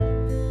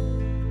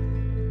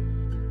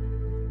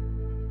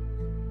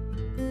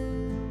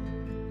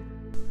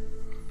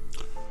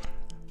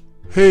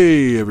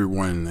Hey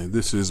everyone,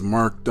 this is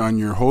Mark Dunn,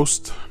 your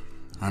host.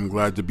 I'm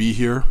glad to be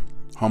here,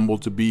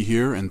 humbled to be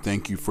here, and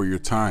thank you for your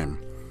time.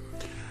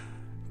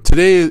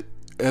 Today,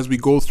 as we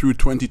go through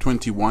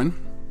 2021,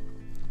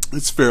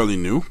 it's fairly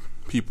new.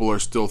 People are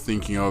still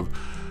thinking of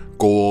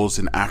goals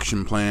and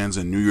action plans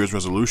and New Year's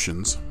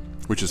resolutions,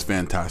 which is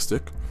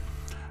fantastic.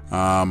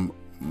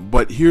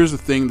 But here's the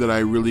thing that I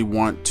really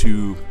want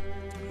to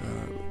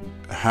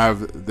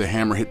have the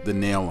hammer hit the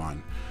nail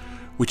on,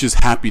 which is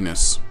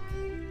happiness.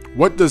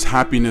 What does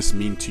happiness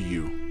mean to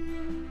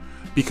you?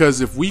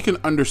 Because if we can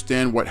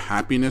understand what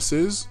happiness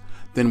is,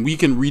 then we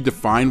can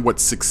redefine what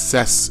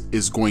success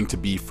is going to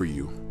be for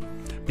you,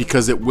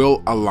 because it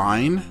will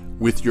align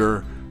with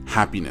your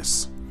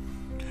happiness.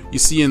 You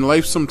see, in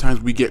life,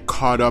 sometimes we get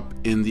caught up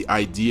in the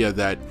idea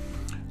that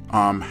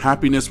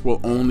happiness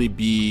will only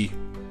be,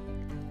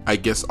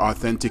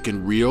 authentic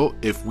and real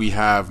if we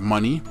have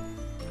money,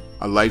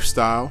 a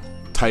lifestyle,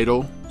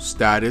 title,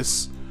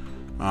 status,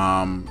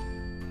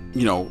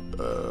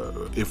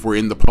 if we're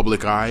in the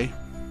public eye,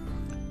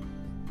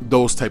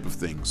 those type of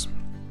things.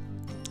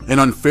 And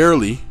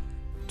unfairly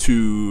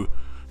to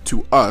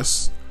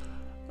us,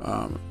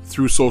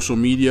 through social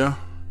media,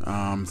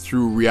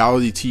 through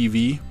reality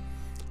TV,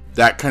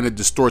 that kind of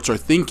distorts our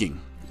thinking.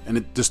 And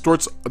it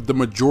distorts the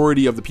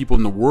majority of the people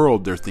in the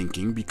world, their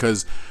thinking,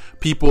 because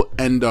people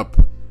end up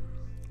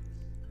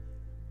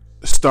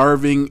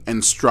starving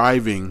and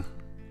striving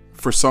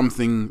for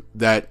something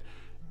that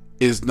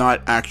is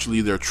not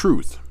actually their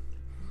truth.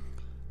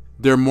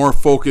 They're more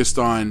focused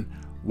on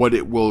what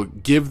it will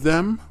give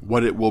them,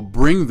 what it will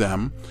bring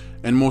them,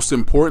 and most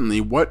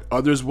importantly, what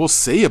others will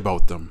say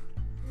about them.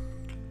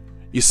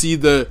 You see,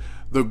 the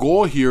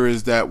goal here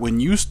is that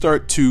when you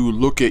start to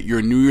look at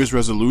your New Year's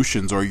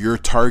resolutions or your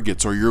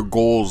targets or your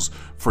goals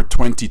for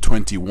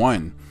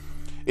 2021,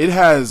 it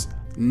has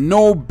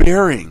no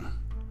bearing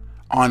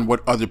on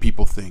what other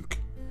people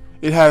think.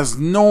 It has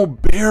no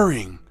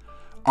bearing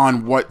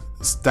on what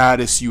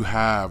status you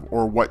have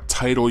or what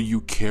title you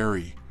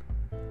carry.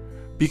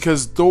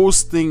 Because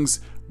those things,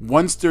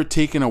 once they're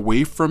taken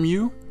away from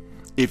you,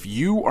 if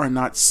you are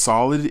not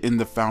solid in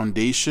the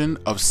foundation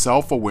of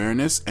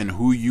self-awareness and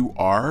who you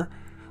are,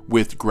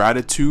 with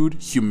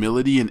gratitude,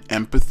 humility, and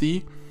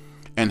empathy,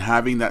 and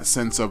having that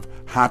sense of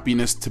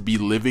happiness to be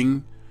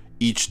living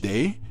each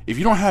day, if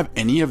you don't have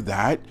any of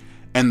that,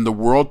 and the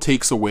world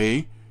takes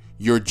away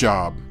your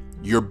job,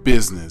 your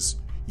business,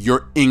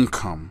 your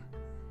income,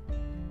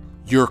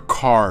 your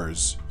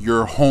cars,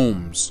 your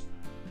homes,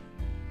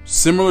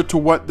 similar to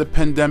what the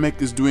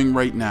pandemic is doing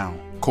right now,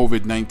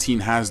 COVID-19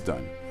 has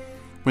done.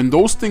 When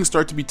those things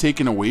start to be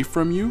taken away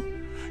from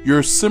you,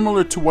 you're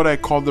similar to what I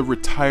call the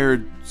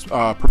retired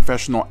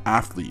professional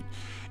athlete.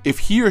 If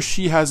he or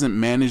she hasn't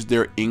managed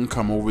their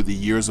income over the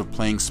years of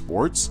playing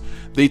sports,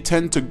 they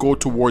tend to go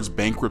towards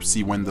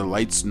bankruptcy when the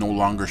lights no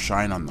longer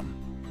shine on them.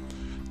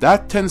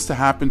 That tends to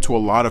happen to a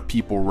lot of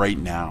people right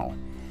now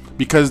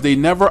because they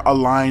never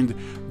aligned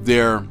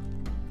their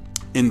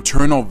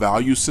internal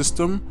value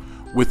system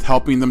with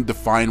helping them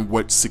define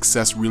what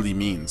success really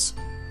means.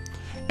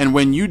 And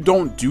when you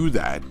don't do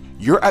that,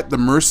 you're at the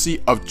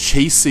mercy of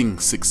chasing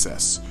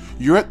success.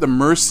 You're at the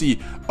mercy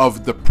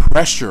of the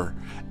pressure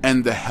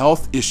and the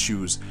health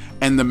issues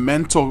and the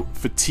mental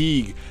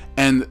fatigue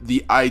and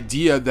the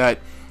idea that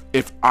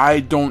if I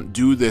don't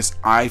do this,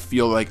 I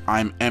feel like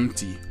I'm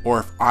empty. Or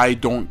if I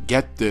don't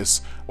get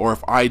this, or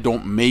if I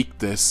don't make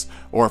this,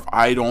 or if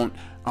I don't,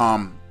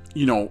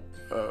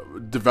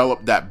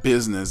 develop that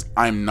business,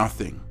 I'm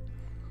nothing.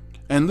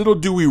 And little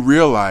do we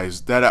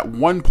realize that at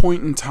one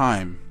point in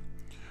time,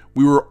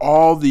 we were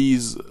all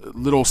these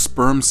little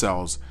sperm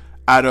cells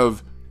out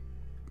of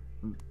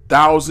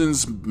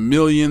thousands,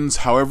 millions,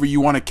 however you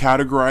want to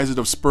categorize it,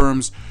 of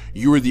sperms.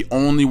 You were the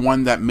only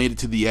one that made it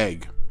to the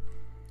egg.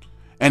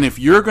 And if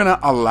you're going to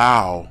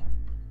allow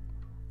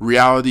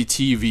reality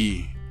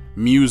TV,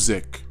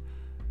 music,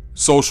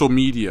 social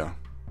media,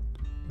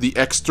 the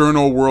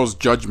external world's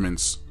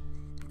judgments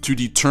to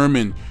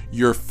determine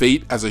your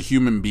fate as a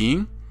human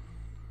being,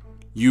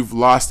 you've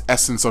lost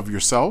essence of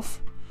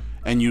yourself,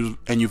 and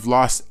you've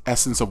lost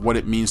essence of what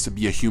it means to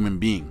be a human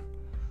being.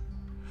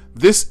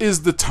 This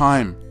is the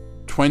time,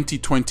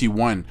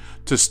 2021,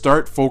 to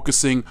start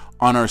focusing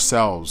on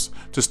ourselves,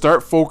 to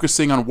start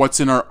focusing on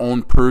what's in our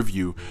own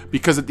purview.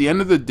 Because at the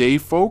end of the day,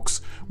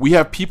 folks, we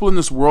have people in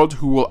this world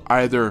who will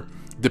either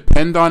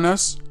depend on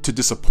us to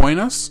disappoint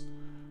us,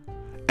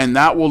 and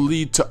that will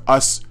lead to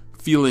us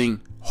feeling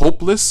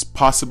hopeless,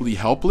 possibly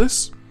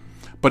helpless.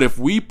 But if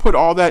we put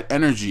all that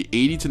energy,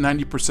 80 to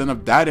 90%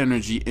 of that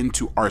energy,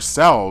 into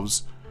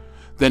ourselves,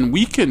 then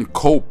we can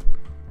cope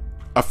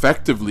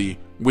effectively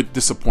with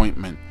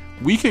disappointment.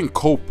 We can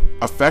cope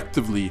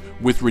effectively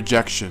with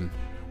rejection.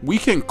 We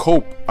can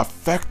cope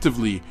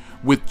effectively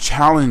with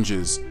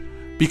challenges.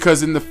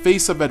 Because in the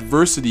face of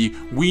adversity,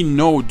 we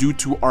know, due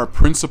to our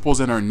principles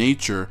and our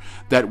nature,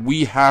 that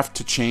we have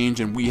to change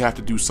and we have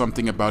to do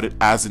something about it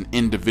as an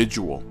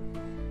individual,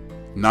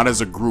 not as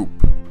a group.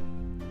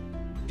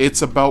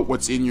 It's about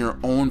what's in your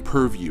own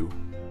purview.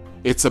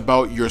 It's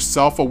about your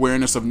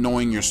self-awareness of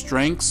knowing your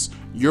strengths,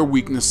 your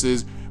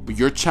weaknesses,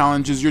 your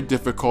challenges, your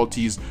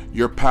difficulties,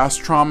 your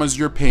past traumas,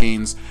 your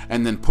pains,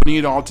 and then putting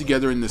it all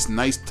together in this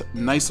nice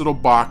little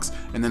box,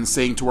 and then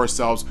saying to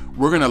ourselves,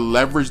 we're going to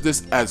leverage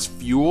this as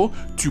fuel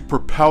to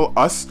propel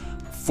us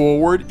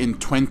forward in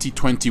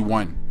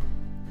 2021.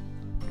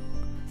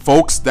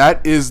 Folks,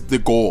 that is the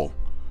goal.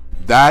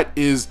 That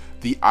is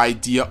the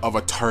idea of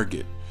a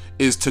target,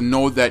 is to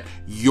know that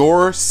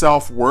your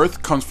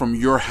self-worth comes from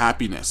your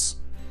happiness.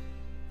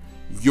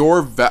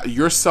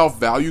 Your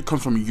self-value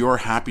comes from your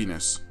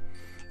happiness.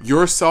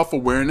 Your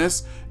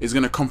self-awareness is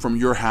going to come from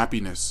your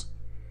happiness.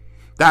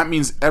 That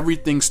means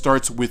everything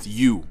starts with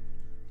you.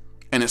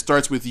 And it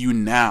starts with you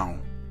now.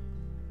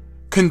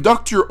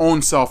 Conduct your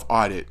own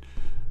self-audit.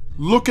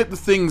 Look at the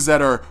things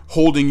that are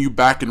holding you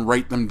back and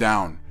write them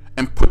down.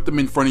 And put them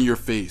in front of your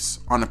face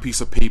on a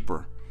piece of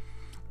paper.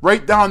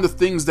 Write down the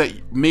things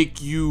that make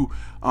you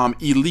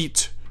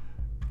elite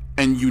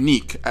and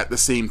unique at the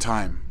same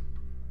time.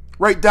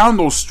 Write down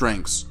those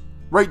strengths.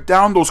 Write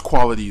down those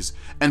qualities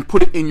and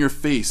put it in your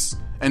face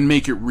and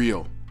make it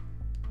real.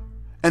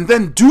 And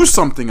then do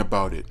something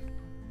about it.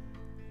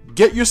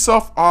 Get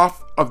yourself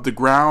off of the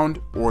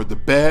ground or the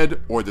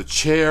bed or the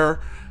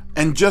chair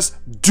and just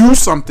do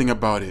something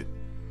about it.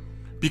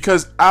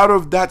 Because out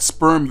of that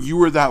sperm, you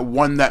were that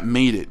one that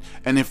made it.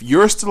 And if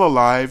you're still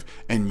alive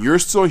and you're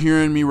still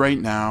hearing me right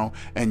now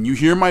and you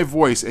hear my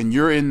voice and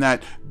you're in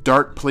that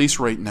dark place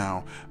right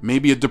now,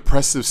 maybe a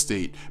depressive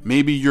state,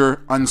 maybe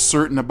you're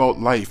uncertain about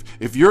life.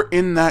 If you're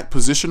in that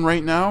position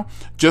right now,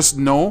 just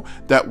know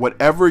that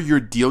whatever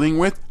you're dealing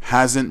with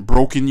hasn't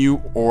broken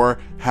you or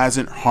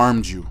hasn't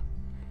harmed you.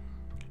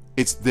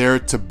 It's there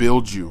to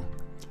build you.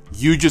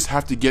 You just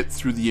have to get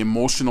through the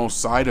emotional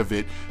side of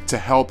it to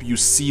help you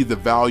see the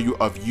value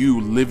of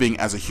you living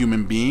as a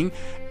human being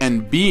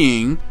and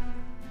being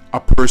a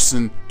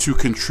person to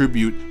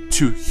contribute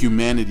to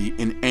humanity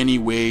in any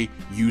way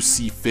you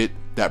see fit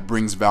that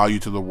brings value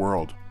to the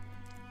world.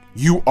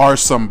 You are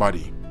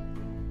somebody.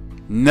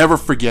 Never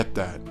forget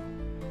that.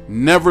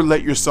 Never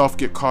let yourself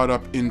get caught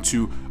up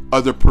into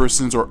other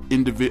persons or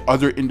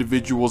other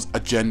individuals'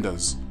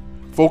 agendas.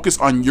 Focus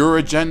on your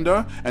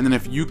agenda, and then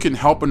if you can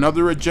help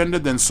another agenda,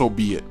 then so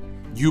be it.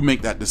 You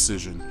make that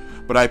decision.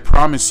 But I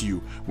promise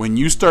you, when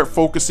you start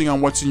focusing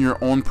on what's in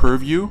your own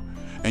purview,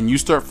 and you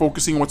start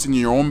focusing on what's in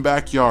your own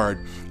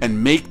backyard,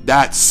 and make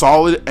that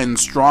solid and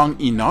strong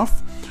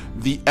enough,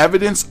 the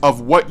evidence of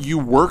what you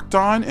worked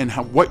on and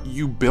what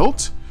you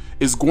built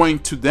is going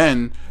to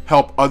then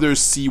help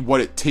others see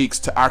what it takes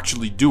to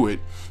actually do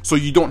it. So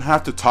you don't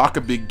have to talk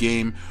a big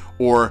game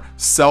or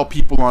sell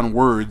people on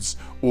words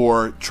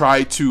or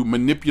try to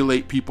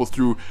manipulate people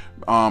through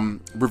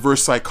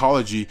reverse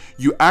psychology.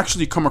 You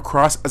actually come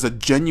across as a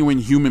genuine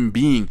human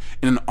being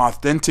in an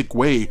authentic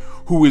way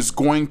who is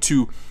going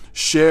to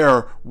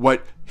share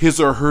what his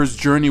or her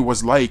journey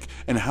was like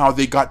and how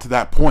they got to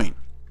that point.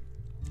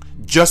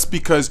 Just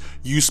because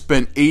you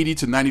spend 80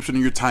 to 90% of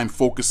your time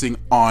focusing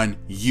on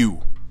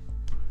you.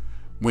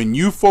 When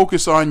you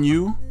focus on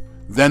you,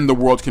 then the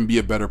world can be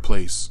a better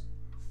place.